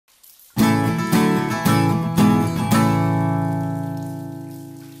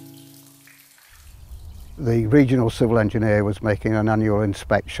the regional civil engineer was making an annual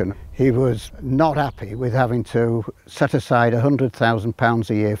inspection. He was not happy with having to set aside £100,000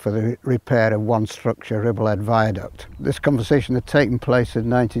 a year for the repair of one structure, Ribblehead Viaduct. This conversation had taken place in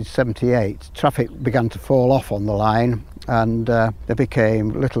 1978. Traffic began to fall off on the line and there became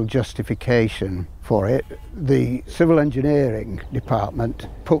little justification for it. The civil engineering department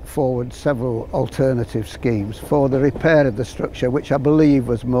put forward several alternative schemes for the repair of the structure, which I believe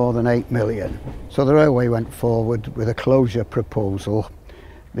was more than 8 million. So the railway went forward with a closure proposal.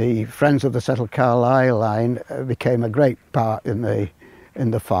 The Friends of the Settled Carlisle line became a great part in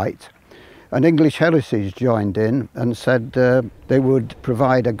the fight. And English Heritage joined in and said they would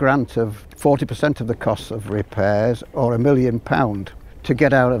provide a grant of 40% of the costs of repairs, or £1 million. To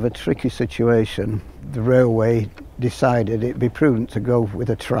get out of a tricky situation, the railway decided it'd be prudent to go with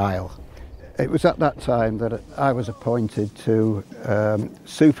a trial. It was at that time that I was appointed to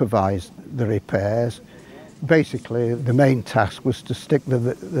supervise the repairs. Basically, the main task was to stick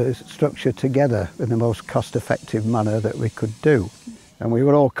the structure together in the most cost-effective manner that we could do. And we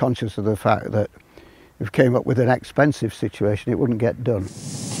were all conscious of the fact that if we came up with an expensive situation, it wouldn't get done.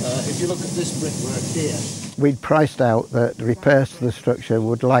 If you look at this brickwork here, we'd priced out that the repairs to the structure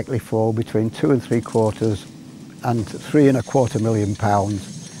would likely fall between £2 3/4 and £3.25 million.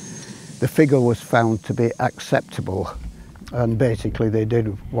 The figure was found to be acceptable, and basically they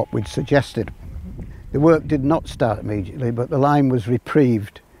did what we'd suggested. The work did not start immediately, but the line was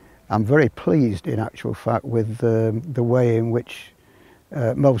reprieved. I'm very pleased, in actual fact, with the way in which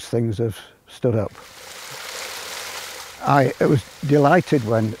most things have stood up. I was delighted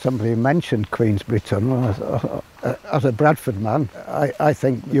when somebody mentioned Queensbury Tunnel. As a Bradford man, I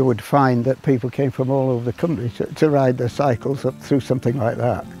think you would find that people came from all over the country to ride their cycles up through something like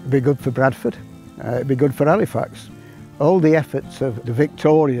that. It'd be good for Bradford, it'd be good for Halifax. All the efforts of the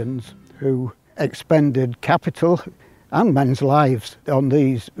Victorians who expended capital and men's lives on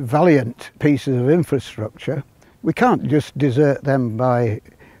these valiant pieces of infrastructure, we can't just desert them by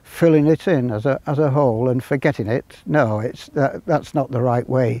filling it in as a whole and forgetting it. No, that's not the right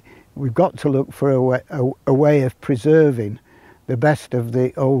way. We've got to look for a way of preserving the best of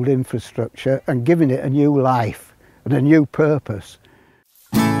the old infrastructure and giving it a new life and a new purpose.